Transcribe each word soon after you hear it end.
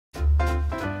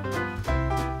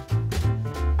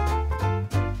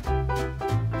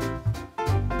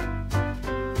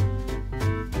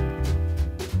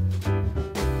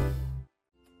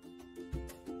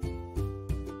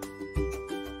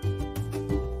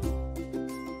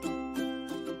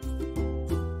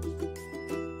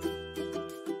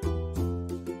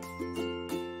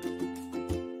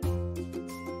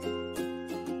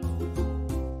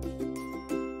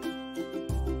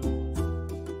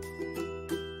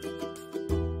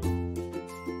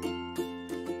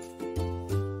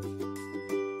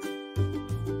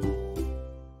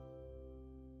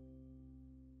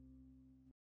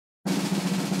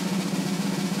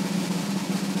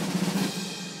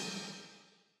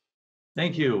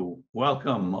Thank you.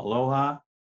 Welcome. Aloha.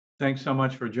 Thanks so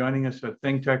much for joining us at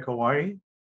ThinkTech Hawaii.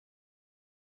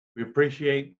 We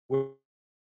appreciate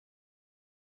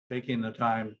taking the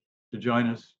time to join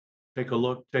us. Take a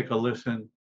look, take a listen,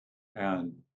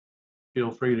 and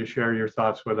feel free to share your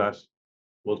thoughts with us.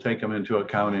 We'll take them into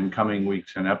account in coming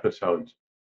weeks and episodes.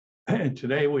 And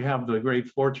today we have the great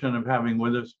fortune of having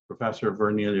with us Professor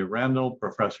Vernellia Randall,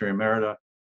 Professor Emerita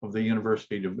of the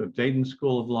University of Dayton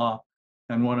School of Law,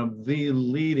 and one of the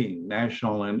leading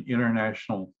national and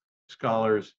international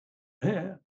scholars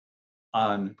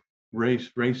on race,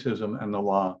 racism, and the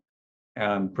law.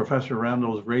 And Professor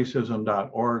Randall's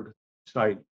racism.org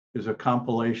site is a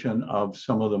compilation of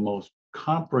some of the most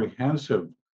comprehensive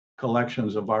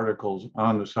collections of articles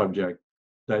on the subject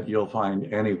that you'll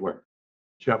find anywhere.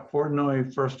 Jeff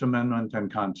Portnoy, First Amendment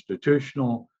and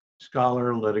constitutional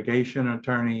scholar, litigation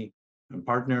attorney, and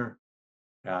partner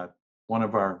at one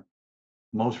of our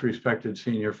most respected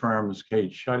senior firms,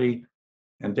 Cage Schutte,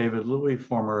 and David Louie,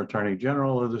 former Attorney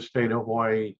General of the state of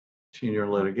Hawaii, senior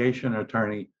litigation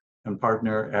attorney and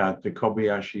partner at the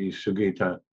Kobayashi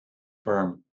Sugita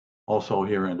firm, also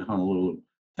here in Honolulu.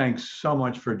 Thanks so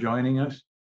much for joining us.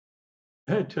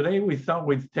 Today, we thought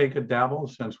we'd take a dabble,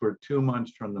 since we're 2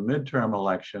 months from the midterm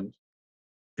elections,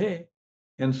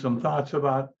 and some thoughts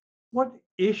about what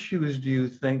issues do you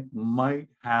think might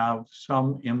have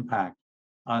some impact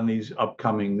on these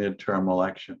upcoming midterm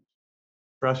elections?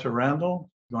 Professor Randall,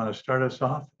 you want to start us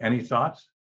off? Any thoughts?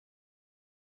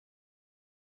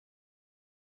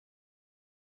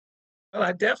 Well,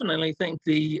 I definitely think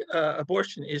the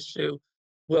abortion issue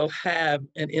will have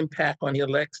an impact on the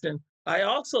election. I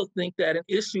also think that an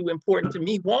issue important to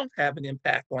me won't have an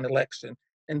impact on election,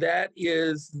 and that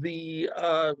is the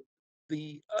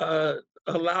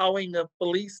allowing of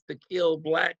police to kill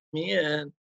Black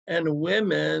men and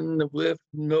women with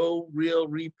no real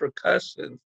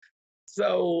repercussions.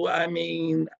 So, I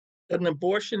mean, an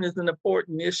abortion is an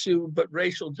important issue, but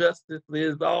racial justice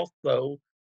is also.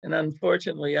 And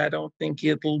unfortunately, I don't think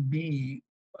it'll be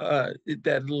that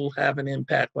it'll have an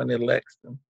impact on the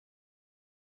election.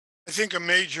 I think a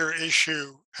major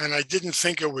issue, and I didn't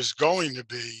think it was going to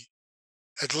be,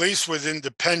 at least with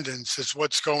independence, is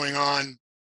what's going on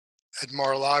at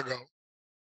Mar-a-Lago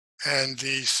and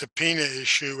the subpoena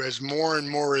issue, as more and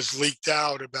more is leaked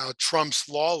out about Trump's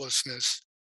lawlessness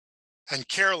and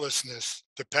carelessness,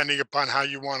 depending upon how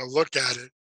you want to look at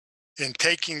it, in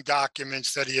taking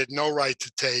documents that he had no right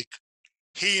to take.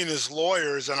 He and his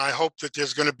lawyers, and I hope that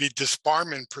there's going to be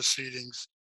disbarment proceedings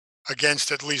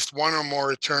against at least one or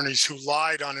more attorneys who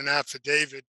lied on an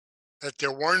affidavit that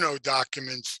there were no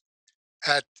documents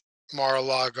at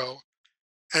Mar-a-Lago.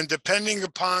 And depending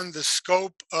upon the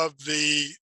scope of the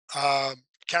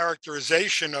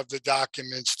characterization of the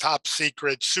documents, top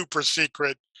secret, super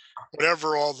secret,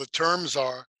 whatever all the terms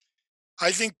are,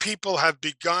 I think people have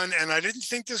begun, and I didn't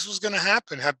think this was going to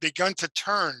happen, have begun to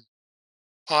turn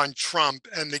on Trump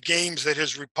and the games that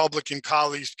his Republican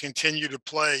colleagues continue to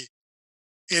play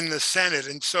in the Senate.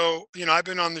 And so, I've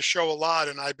been on the show a lot,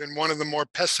 and I've been one of the more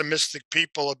pessimistic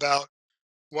people about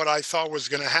what I thought was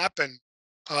going to happen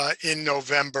in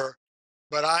November.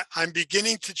 But I'm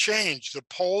beginning to change. The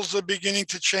polls are beginning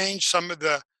to change. Some of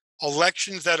the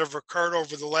elections that have occurred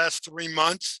over the last 3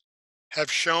 months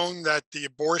have shown that the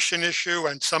abortion issue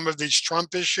and some of these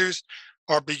Trump issues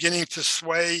are beginning to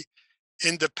sway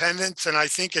independents. And I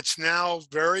think it's now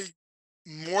very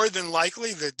more than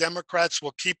likely the Democrats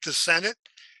will keep the Senate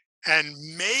and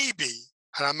maybe,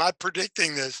 and I'm not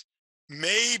predicting this,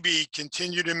 maybe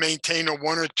continue to maintain a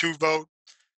 1 or 2 vote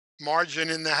margin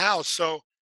in the House. So,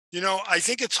 I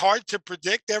think it's hard to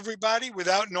predict everybody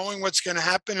without knowing what's going to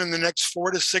happen in the next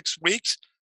 4 to 6 weeks,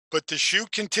 but the shoe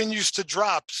continues to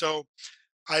drop. So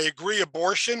I agree,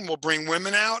 abortion will bring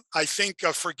women out. I think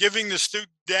forgiving the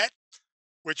student debt,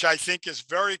 which I think is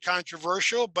very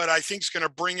controversial, but I think is going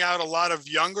to bring out a lot of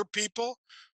younger people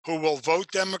who will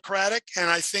vote Democratic. And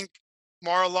I think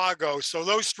Mar-a-Lago. So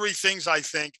those 3 things, I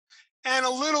think, and a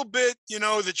little bit,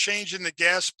 the change in the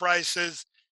gas prices,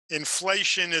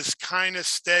 inflation is kind of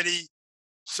steady.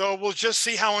 So we'll just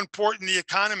see how important the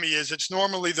economy is. It's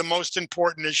normally the most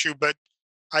important issue, but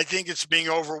I think it's being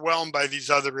overwhelmed by these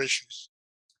other issues.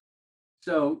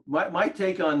 So my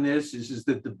take on this is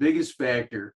that the biggest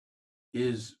factor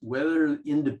is whether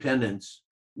independents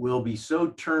will be so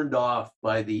turned off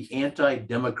by the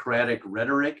anti-democratic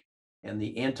rhetoric and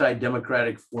the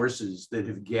anti-democratic forces that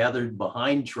have gathered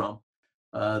behind Trump,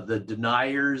 the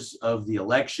deniers of the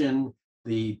election,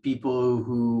 the people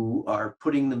who are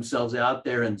putting themselves out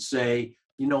there and say,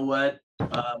 you know what,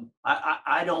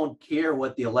 I don't care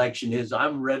what the election is,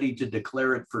 I'm ready to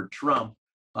declare it for Trump.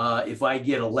 if I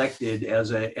get elected as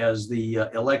the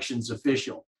elections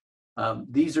official.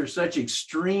 These are such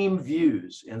extreme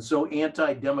views and so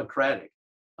anti-democratic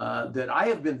that I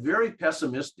have been very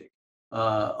pessimistic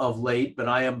of late.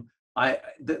 But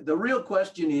the real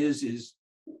question is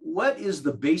what is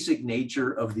the basic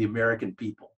nature of the American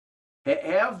people?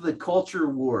 Have the culture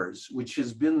wars, which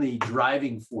has been the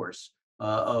driving force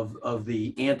of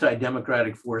the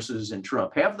anti-democratic forces in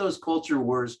Trump, have those culture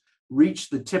wars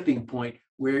reached the tipping point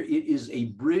where it is a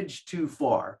bridge too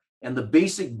far, and the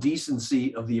basic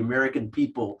decency of the American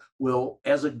people will,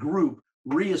 as a group,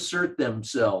 reassert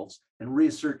themselves and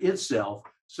reassert itself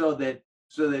so that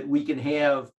we can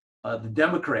have the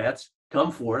Democrats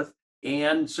come forth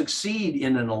and succeed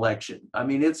in an election? I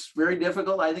mean, it's very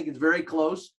difficult. I think it's very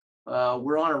close.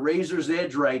 We're on a razor's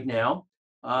edge right now.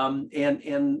 And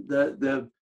the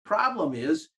problem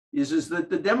is that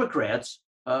the Democrats,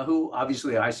 who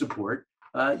obviously I support,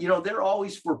 they're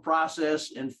always for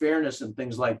process and fairness and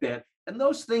things like that. And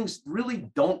those things really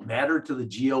don't matter to the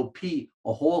GOP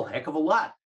a whole heck of a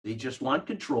lot. They just want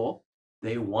control.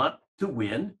 They want to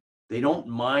win. They don't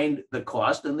mind the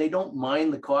cost, and they don't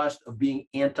mind the cost of being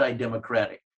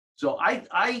anti-democratic. So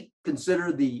I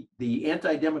consider the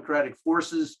anti-democratic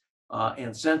forces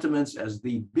and sentiments as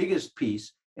the biggest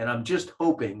piece, and I'm just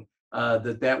hoping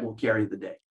that will carry the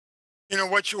day.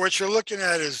 What you're looking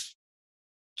at is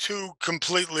two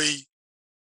completely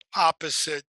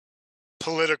opposite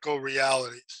political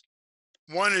realities.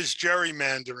 One is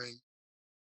gerrymandering,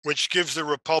 which gives the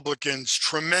Republicans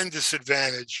tremendous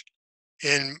advantage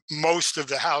in most of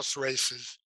the House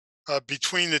races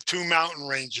between the two mountain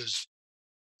ranges,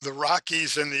 the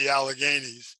Rockies and the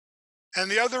Alleghenies. And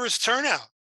the other is turnout.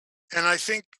 And I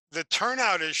think the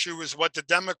turnout issue is what the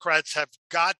Democrats have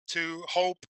got to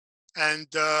hope and,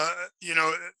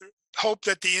 hope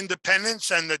that the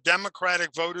independents and the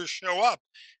Democratic voters show up.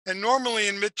 And normally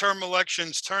in midterm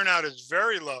elections, turnout is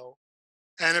very low.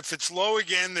 And if it's low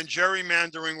again, then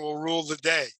gerrymandering will rule the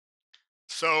day.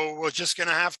 So we're just going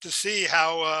to have to see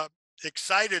how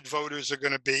excited voters are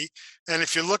going to be. And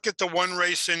if you look at the one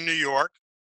race in New York,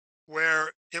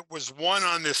 where it was won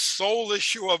on this sole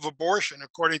issue of abortion,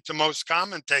 according to most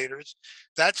commentators,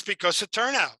 that's because of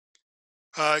turnout.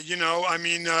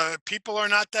 People are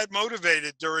not that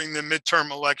motivated during the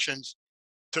midterm elections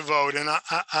to vote. And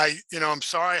I'm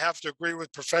sorry, I have to agree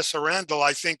with Professor Randall.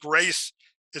 I think race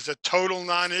is a total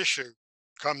non-issue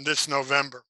come this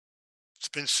November. It's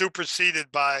been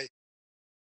superseded by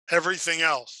everything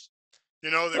else.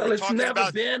 Well, it's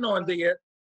never been on the.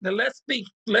 Now let's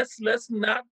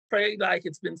not pray like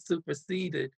it's been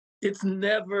superseded. It's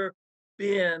never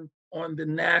been on the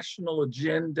national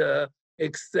agenda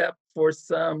except for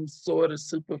some sort of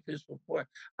superficial point.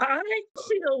 I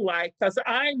feel like, because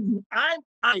I'm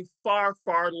a far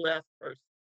left person,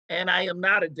 and I am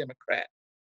not a Democrat.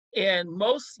 And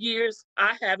most years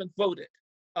I haven't voted.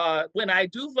 When I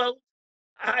do vote,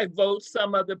 I vote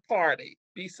some other party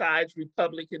besides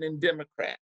Republican and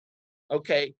Democrat.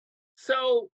 Okay,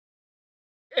 so,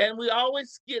 and we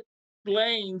always get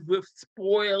blamed with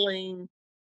spoiling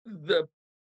the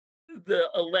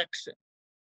election.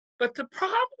 But the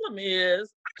problem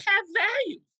is I have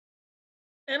values,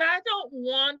 and I don't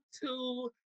want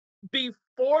to be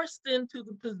forced into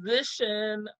the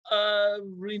position of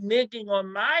reneging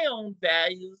on my own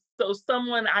values so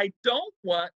someone I don't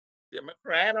want,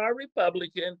 Democrat or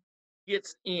Republican,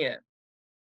 gets in.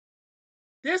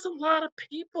 There's a lot of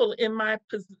people in my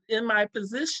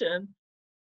position,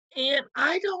 and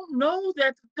I don't know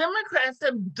that the Democrats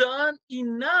have done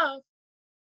enough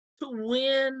to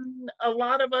win a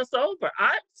lot of us over.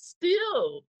 I'm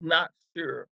still not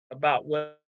sure about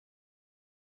what.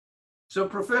 So,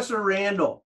 Professor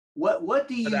Randall, what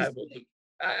do you think?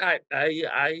 I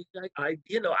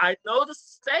know the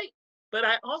stake, but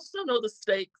I also know the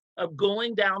stake of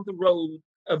going down the road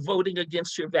of voting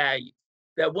against your values.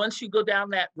 That once you go down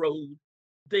that road,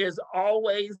 there's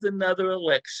always another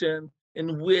election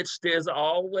in which there's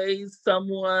always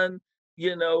someone,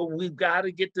 we've got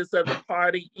to get this other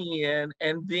party in,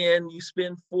 and then you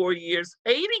spend 4 years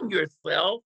hating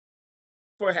yourself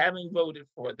for having voted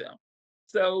for them.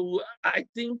 So I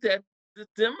think that the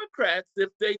Democrats, if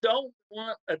they don't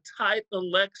want a tight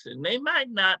election, they might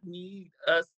not need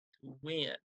us to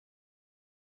win,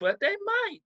 but they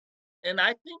might. And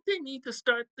I think they need to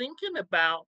start thinking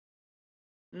about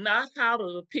not how to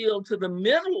appeal to the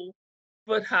middle,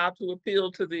 but how to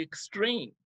appeal to the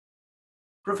extreme.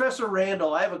 Professor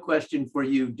Randall, I have a question for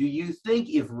you. Do you think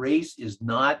if race is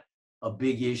not a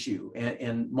big issue,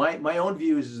 and my own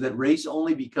view is that race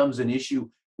only becomes an issue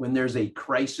when there's a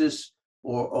crisis,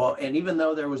 and even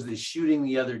though there was this shooting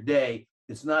the other day,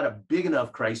 it's not a big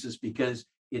enough crisis because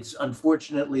it's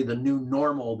unfortunately the new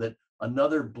normal that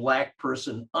another Black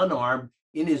person unarmed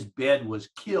in his bed was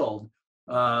killed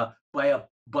by a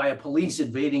police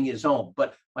invading his home.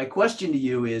 But my question to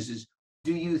you is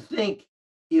do you think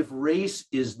if race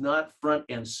is not front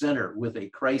and center with a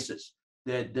crisis,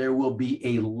 that there will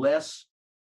be a less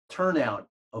turnout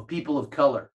of people of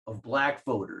color, of Black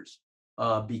voters,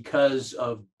 because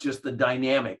of just the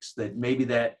dynamics that maybe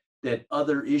that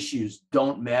other issues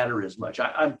don't matter as much?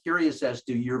 I'm curious as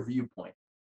to your viewpoint.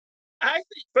 I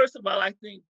think, first of all, I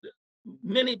think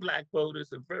many Black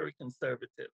voters are very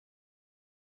conservative.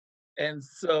 And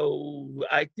so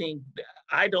I think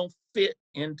I don't fit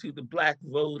into the Black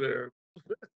voter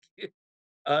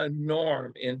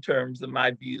norm in terms of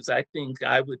my views. I think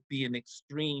I would be an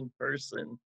extreme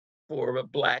person for a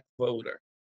Black voter.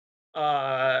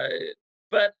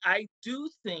 But I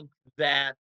do think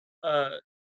that I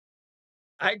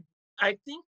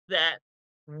think that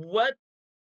what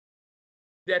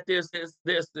that there's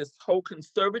this whole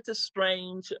conservative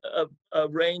range of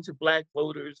Black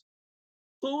voters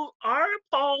who are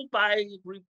appalled by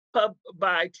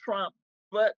Trump,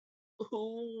 but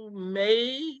who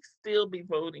may still be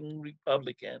voting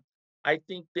Republican. I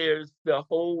think there's the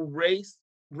whole race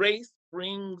brings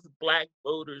Black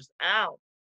voters out,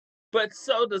 but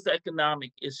so does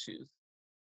economic issues.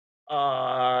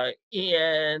 And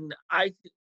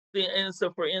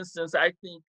so for instance, I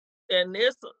think, and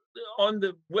there's on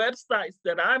the websites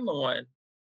that I'm on,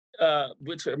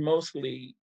 which are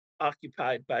mostly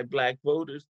occupied by Black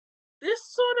voters, there's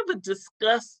sort of a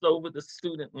disgust over the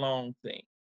student loan thing,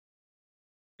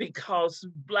 because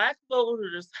Black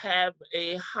voters have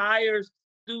a higher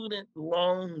student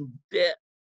loan debt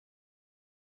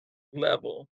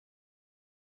level,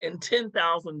 and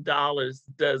 $10,000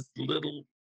 does little.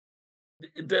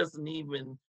 It doesn't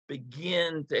even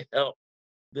begin to help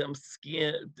them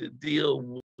to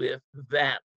deal with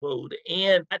that load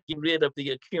and not get rid of the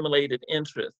accumulated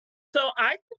interest. So I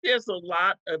think there's a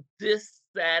lot of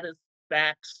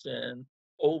dissatisfaction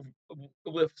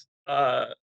with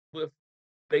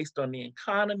based on the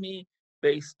economy,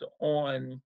 based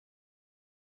on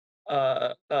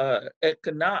other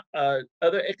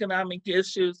economic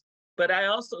issues. But I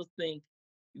also think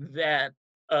that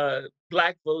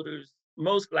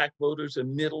most Black voters are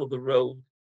middle of the road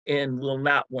and will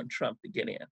not want Trump to get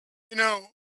in. You know,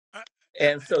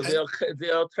 And so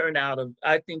they'll turn out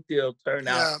I think they'll turn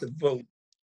out to vote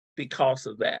because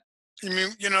of that. I mean,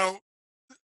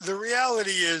 the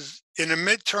reality is in a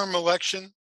midterm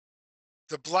election,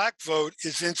 the Black vote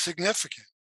is insignificant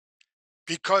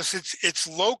because it's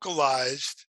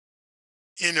localized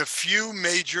in a few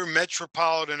major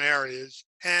metropolitan areas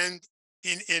and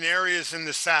in areas in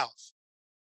the South.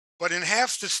 But in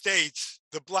half the states,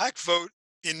 the Black vote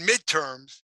in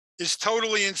midterms is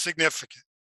totally insignificant.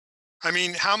 I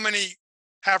mean, how many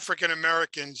African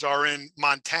Americans are in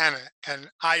Montana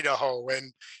and Idaho?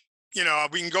 And,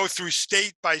 we can go through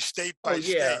state by state by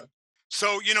state.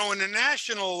 So, in a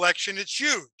national election, it's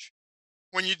huge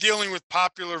when you're dealing with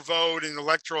popular vote and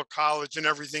electoral college and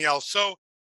everything else. So,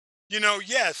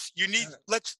 yes, you need,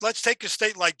 let's take a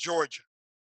state like Georgia.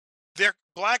 Their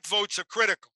Black votes are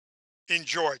critical in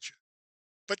Georgia,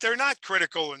 but they're not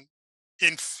critical in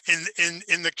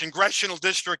the congressional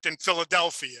district in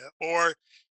Philadelphia or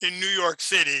in New York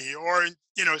City or in,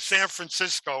 San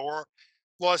Francisco or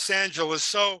Los Angeles.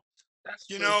 So,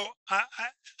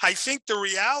 I think the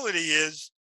reality is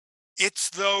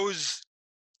it's those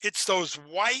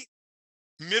white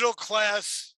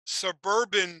middle-class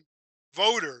suburban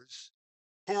voters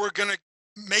who are going to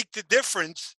make the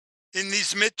difference in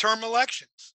these midterm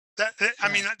elections.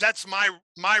 That's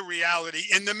my reality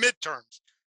in the midterms.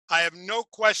 I have no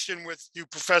question with you,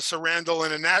 Professor Randall,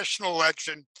 in a national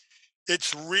election,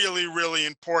 it's really, really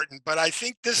important. But I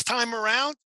think this time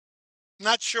around,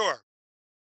 not sure.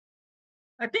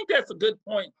 I think that's a good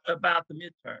point about the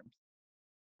midterms.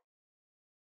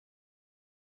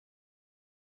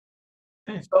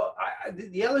 So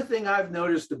the other thing I've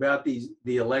noticed about the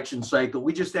election cycle,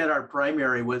 we just had our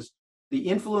primary, was the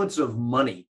influence of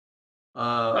money.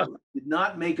 Did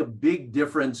not make a big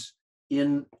difference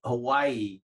in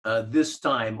Hawaii this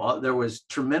time. There was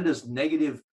tremendous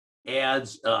negative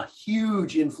ads, a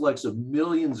huge influx of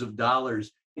millions of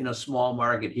dollars in a small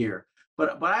market here.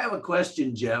 But I have a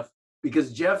question, Jeff,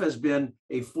 because Jeff has been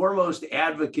a foremost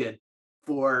advocate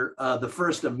for the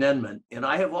First Amendment, and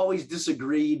I have always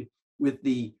disagreed with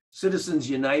the Citizens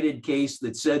United case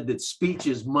that said that speech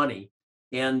is money,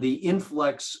 and the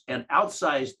influx and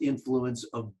outsized influence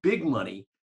of big money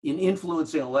in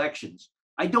influencing elections.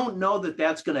 I don't know that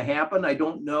that's going to happen. I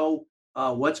don't know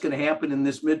what's going to happen in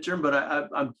this midterm, but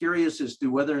I'm curious as to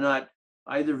whether or not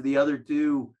either of the other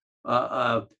two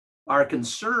are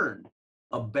concerned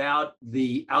about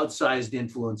the outsized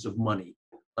influence of money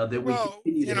that we Well,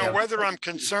 continue to have. whether I'm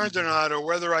concerned or not, or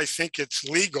whether I think it's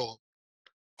legal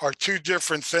are two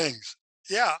different things.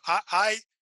 Yeah,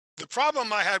 the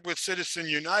problem I had with Citizen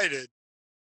United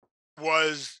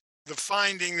was the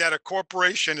finding that a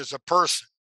corporation is a person.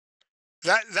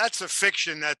 That's a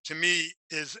fiction that to me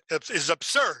is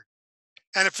absurd.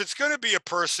 And if it's going to be a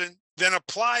person, then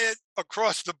apply it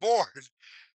across the board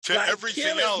to Like everything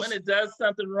kill it else. when it does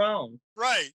something wrong.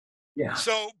 Right. Yeah.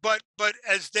 So, but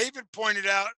as David pointed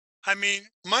out, I mean,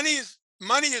 money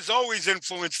has always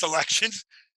influenced elections,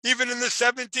 even in the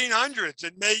 1700s.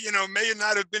 It may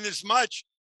not have been as much.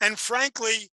 And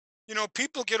frankly,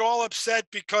 people get all upset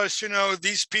because,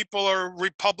 these people are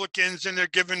Republicans and they're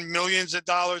given millions of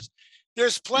dollars.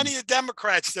 There's plenty of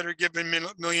Democrats that are given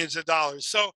millions of dollars.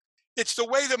 So it's the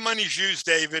way the money's used,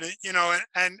 David,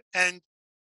 and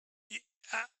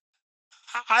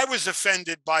I was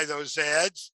offended by those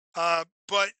ads,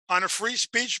 but on a free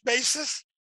speech basis,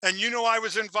 and I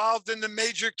was involved in the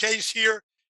major case here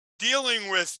dealing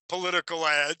with political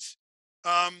ads.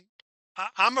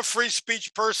 I'm a free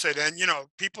speech person, and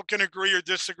people can agree or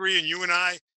disagree, and you and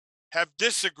I have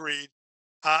disagreed.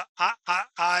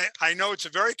 I know it's a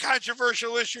very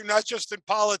controversial issue, not just in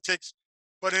politics,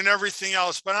 but in everything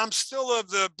else. But I'm still of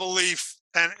the belief,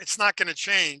 and it's not going to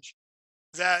change,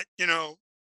 that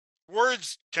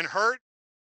words can hurt,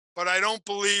 but I don't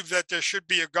believe that there should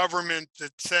be a government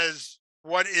that says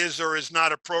what is or is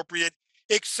not appropriate,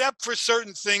 except for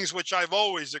certain things which I've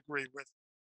always agreed with,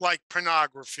 like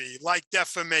pornography, like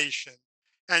defamation,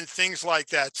 and things like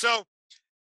that. So,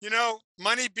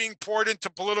 money being poured into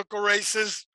political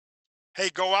races, hey,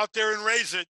 go out there and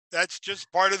raise it. That's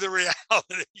just part of the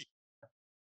reality.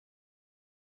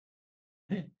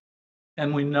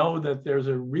 And we know that there's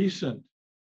a recent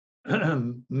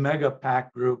mega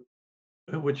PAC group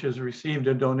which has received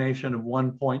a donation of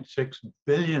 $1.6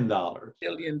 billion. $1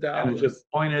 billion. And has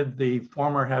appointed the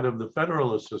former head of the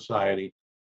Federalist Society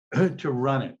to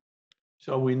run it.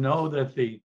 So we know that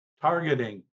the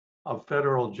targeting of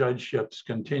federal judgeships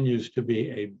continues to be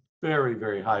a very,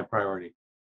 very high priority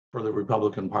for the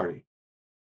Republican Party.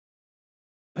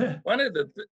 One of the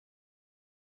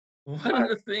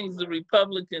things the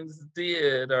Republicans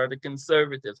did, or the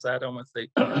conservatives, I don't want to say,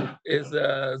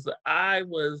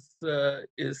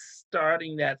 is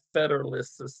starting that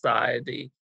Federalist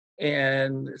Society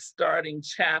and starting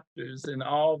chapters in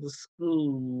all the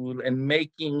school and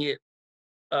making it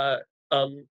a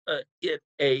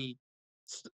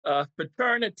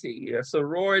fraternity, a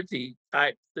sorority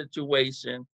type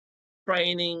situation,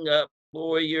 training up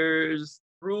lawyers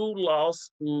through law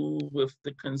school with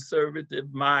the conservative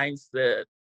mindset,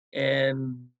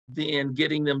 and then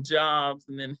getting them jobs,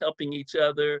 and then helping each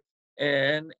other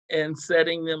and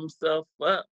setting themselves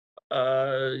up.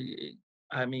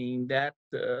 I mean, that's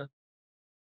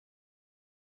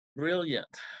brilliant.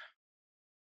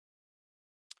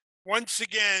 Once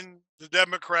again, the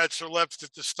Democrats are left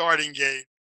at the starting gate,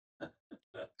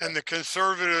 and the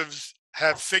conservatives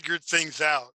have figured things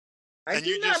out. I And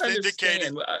do you not just indicated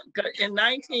understand. In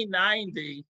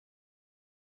 1990,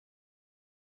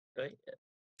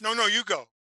 no, you go,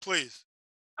 please.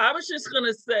 I was just going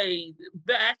to say,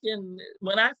 back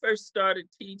when I first started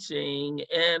teaching,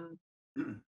 and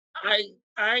I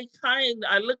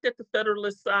looked at the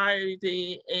Federalist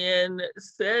Society and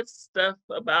said stuff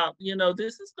about,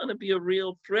 this is going to be a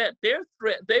real threat. They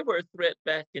were a threat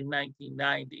back in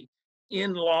 1990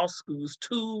 in law schools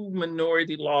to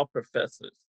minority law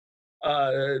professors.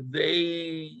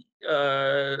 They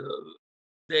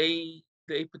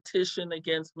petitioned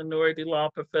against minority law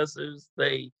professors.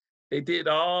 They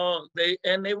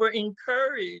were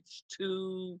encouraged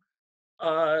to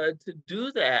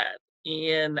do that.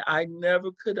 And I never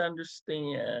could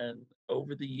understand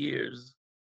over the years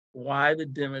why the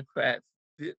Democrats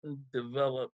didn't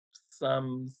develop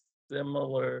some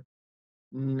similar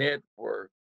network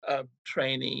of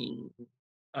training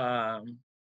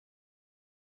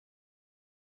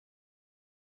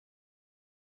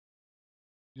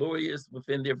lawyers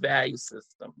within their value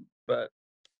system, but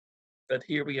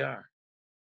here we are.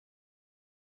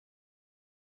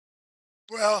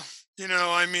 Well,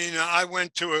 I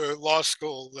went to a law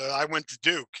school. I went to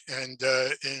Duke, and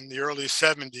in the early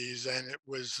 70s, and it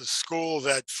was a school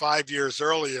that 5 years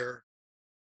earlier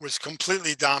was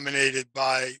completely dominated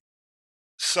by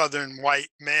Southern white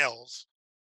males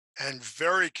and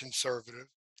very conservative.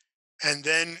 And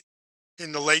then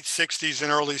in the late 60s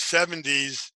and early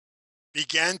 70s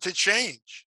began to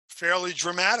change fairly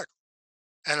dramatically.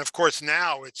 And of course,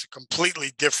 now it's a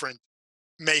completely different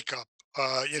makeup,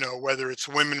 whether it's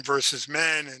women versus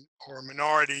men or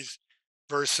minorities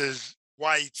versus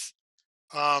whites.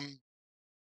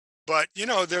 But,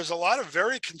 there's a lot of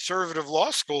very conservative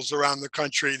law schools around the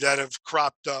country that have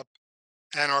cropped up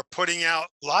and are putting out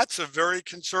lots of very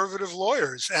conservative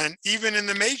lawyers. And even in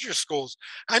the major schools,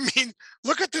 I mean,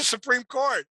 look at the Supreme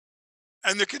Court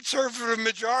and the conservative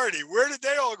majority. Where did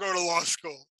they all go to law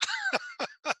school?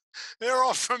 They're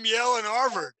all from Yale and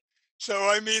Harvard. So,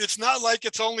 I mean, it's not like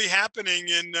it's only happening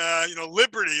in,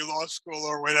 Liberty Law School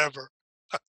or whatever.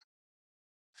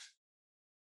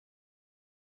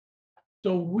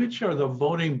 So which are the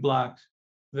voting blocks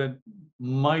that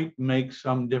might make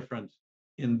some difference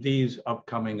in these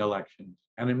upcoming elections?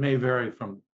 And it may vary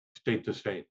from state to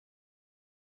state.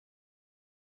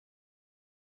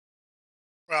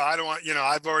 Well, I don't want,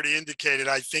 I've already indicated,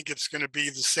 I think it's going to be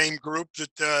the same group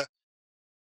that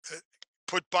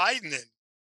put Biden in,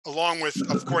 along with,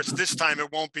 of course, this time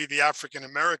it won't be the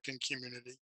African-American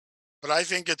community, but I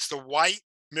think it's the white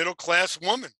middle-class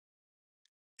woman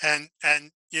and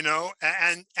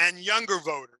younger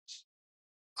voters.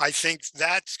 I think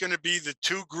that's going to be the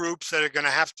two groups that are going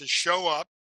to have to show up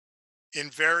in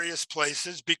various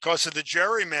places because of the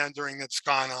gerrymandering that's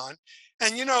gone on.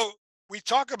 And, we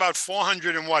talk about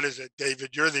 400 and what is it,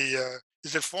 David? You're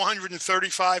is it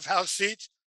 435 House seats?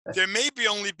 There may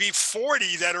only be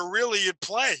 40 that are really at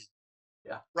play.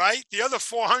 Yeah. Right? The other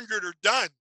 400 are done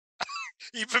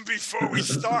even before we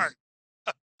start.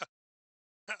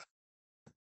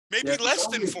 Maybe less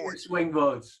than 40 swing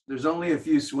votes. There's only a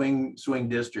few swing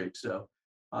districts. So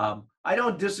I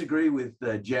don't disagree with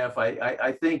Jeff.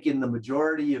 I think in the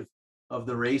majority of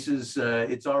the races,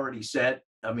 it's already set.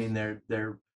 I mean,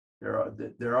 they're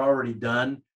already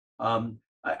done.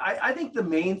 I think the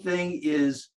main thing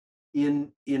is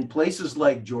in places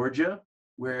like Georgia,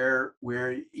 where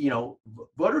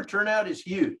voter turnout is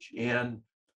huge, and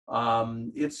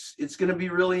it's going to be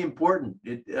really important.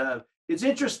 It's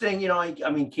interesting,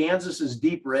 I mean, Kansas is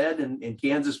deep red, and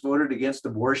Kansas voted against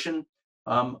abortion.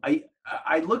 I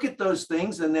look at those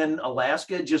things, and then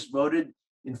Alaska just voted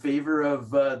in favor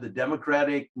of the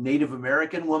Democratic Native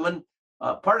American woman.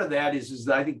 Part of that is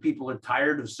that I think people are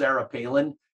tired of Sarah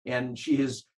Palin, and she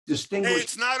has distinguished. Hey,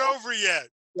 it's not over yet.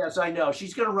 Yes, I know.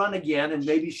 She's going to run again, and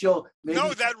maybe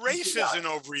No, that race isn't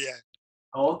over yet.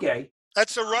 Oh, okay.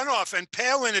 That's a runoff. And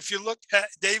Palin, if you look at,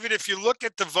 David, if you look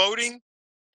at the voting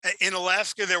in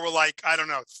Alaska, there were like, I don't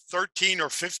know, 13 or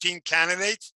 15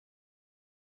 candidates.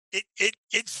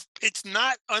 It's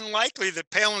not unlikely that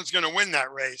Palin's going to win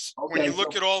that race when you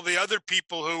look at all the other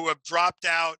people who have dropped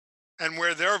out and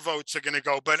where their votes are going to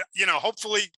go. But,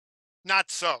 hopefully not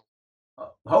so.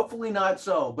 Hopefully not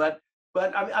so. But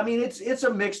I mean, it's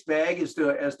a mixed bag as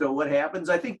to what happens.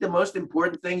 I think the most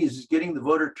important thing is getting the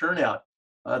voter turnout.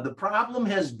 The problem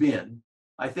has been,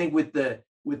 I think, with the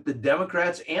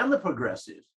Democrats and the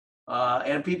progressives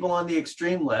and people on the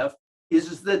extreme left,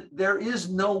 is that there is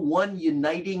no one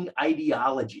uniting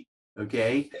ideology.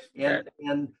 Okay,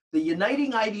 and the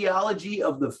uniting ideology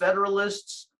of the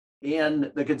Federalists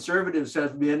and the conservatives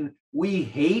has been: we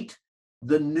hate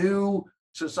the new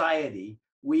society.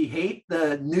 We hate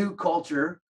the new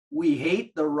culture. We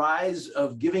hate the rise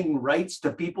of giving rights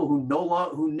to people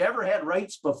who never had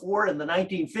rights before in the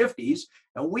 1950s,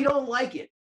 and we don't like it.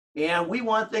 And we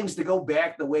want things to go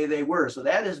back the way they were. So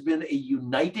that has been a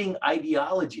uniting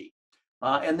ideology.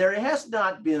 And there has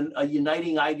not been a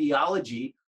uniting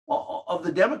ideology of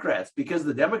the Democrats, because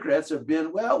the Democrats have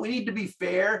been, well, we need to be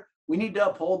fair. We need to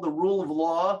uphold the rule of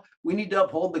law. We need to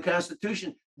uphold the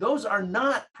Constitution. Those are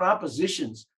not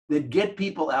propositions that get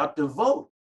people out to vote.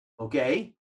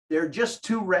 Okay? They're just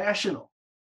too rational.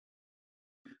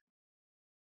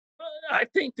 I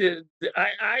think that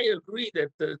I agree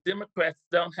that the Democrats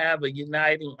don't have a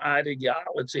uniting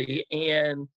ideology,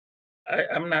 and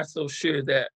I'm not so sure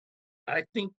that. I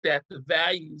think that the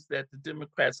values that the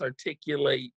Democrats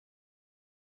articulate,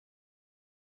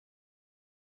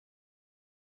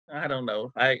 I don't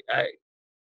know. I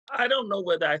don't know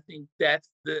whether I think that's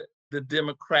the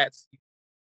Democrats.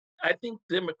 I think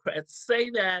Democrats say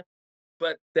that,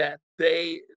 but that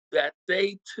they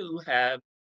too have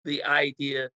the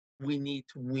idea we need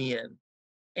to win,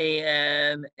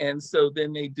 and so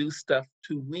then they do stuff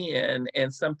to win,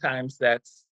 and sometimes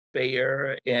that's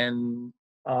fair and.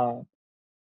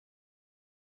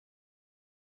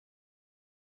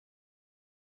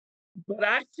 But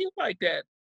I feel like that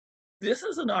this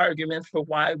is an argument for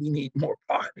why we need more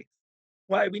parties,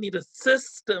 why we need a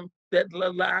system that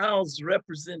allows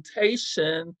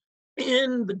representation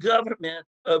in the government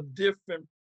of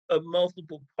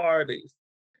multiple parties.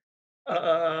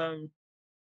 unless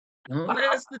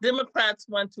the Democrats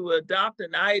want to adopt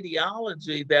an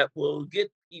ideology that will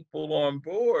get people on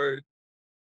board,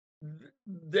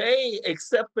 they,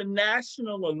 except for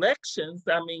national elections,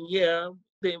 I mean, yeah,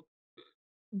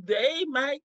 they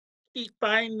might keep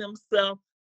finding themselves,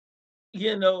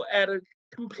 at a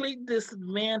complete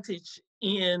disadvantage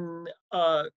in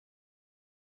on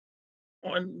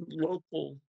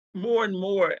local, more and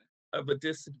more of a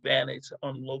disadvantage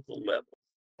on local level.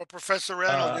 Well, Professor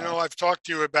Randall, I've talked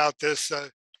to you about this.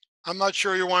 I'm not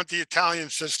sure you want the Italian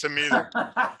system either.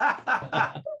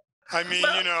 I mean,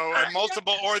 a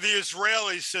multiple or the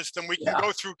Israeli system. We can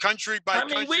go through country by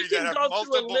country we that can have go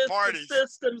multiple through a list parties. of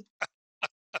systems.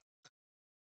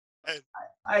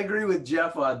 I agree with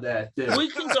Jeff on that too. We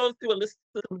can go through a list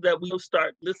of systems that we'll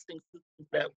start listing systems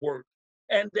that work,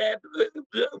 and that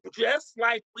just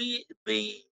like we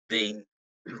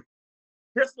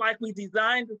just like we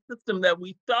designed a system that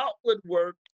we thought would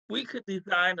work, we could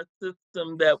design a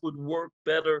system that would work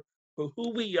better for who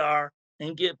we are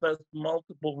and give us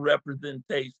multiple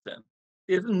representation.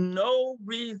 There's no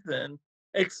reason,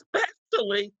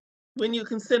 especially when you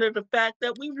consider the fact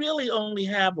that we really only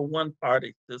have a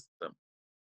one-party system.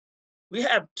 We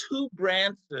have two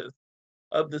branches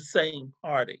of the same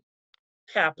party,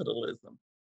 capitalism.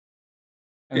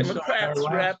 And Democrats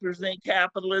represent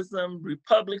capitalism,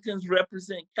 Republicans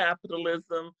represent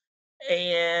capitalism,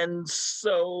 and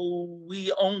so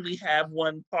we only have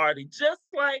one party. Just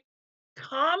like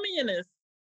communists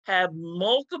have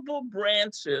multiple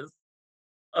branches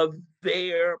of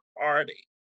their party.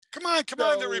 Come on,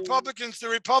 the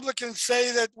Republicans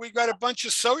say that we got a bunch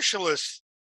of socialists,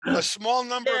 a small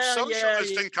number of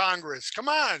socialists in Congress. Come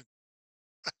on.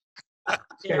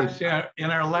 Okay, so in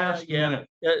our last minute.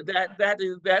 That's that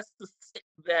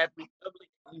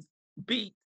Republicans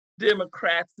beat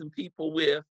Democrats and people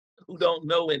who don't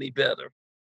know any better.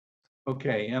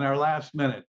 Okay, in our last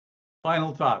minute,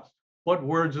 final thoughts. What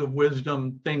words of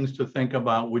wisdom, things to think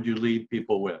about would you leave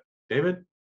people with? David?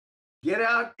 Get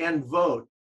out and vote,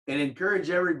 and encourage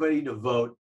everybody to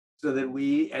vote so that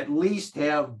we at least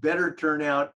have better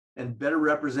turnout and better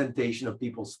representation of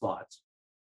people's thoughts.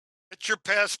 Get your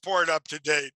passport up to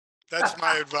date. That's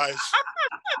my advice.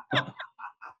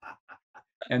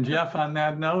 And Jeff, on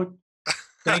that note,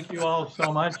 thank you all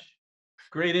so much.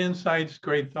 Great insights,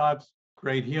 great thoughts,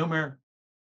 great humor.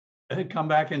 Come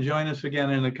back and join us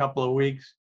again in a couple of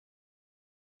weeks.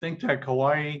 ThinkTech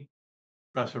Hawaii,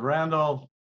 Professor Randall,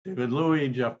 David Louie,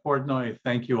 Jeff Portnoy,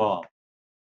 thank you all.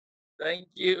 Thank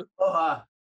you. Aloha.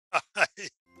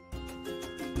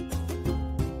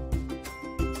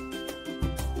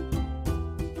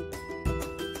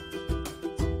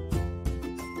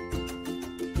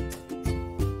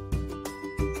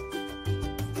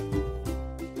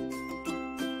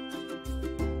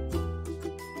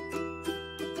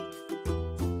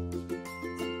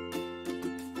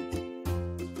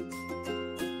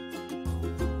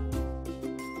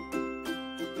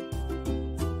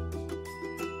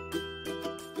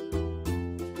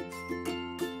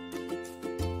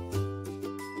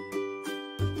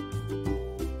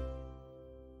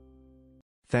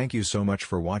 Thank you so much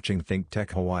for watching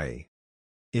ThinkTech Hawaii.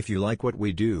 If you like what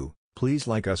we do, please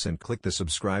like us and click the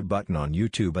subscribe button on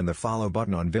YouTube and the follow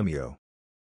button on Vimeo.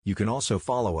 You can also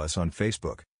follow us on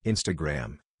Facebook,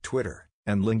 Instagram, Twitter,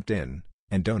 and LinkedIn,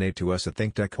 and donate to us at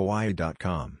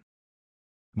thinktechhawaii.com.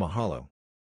 Mahalo.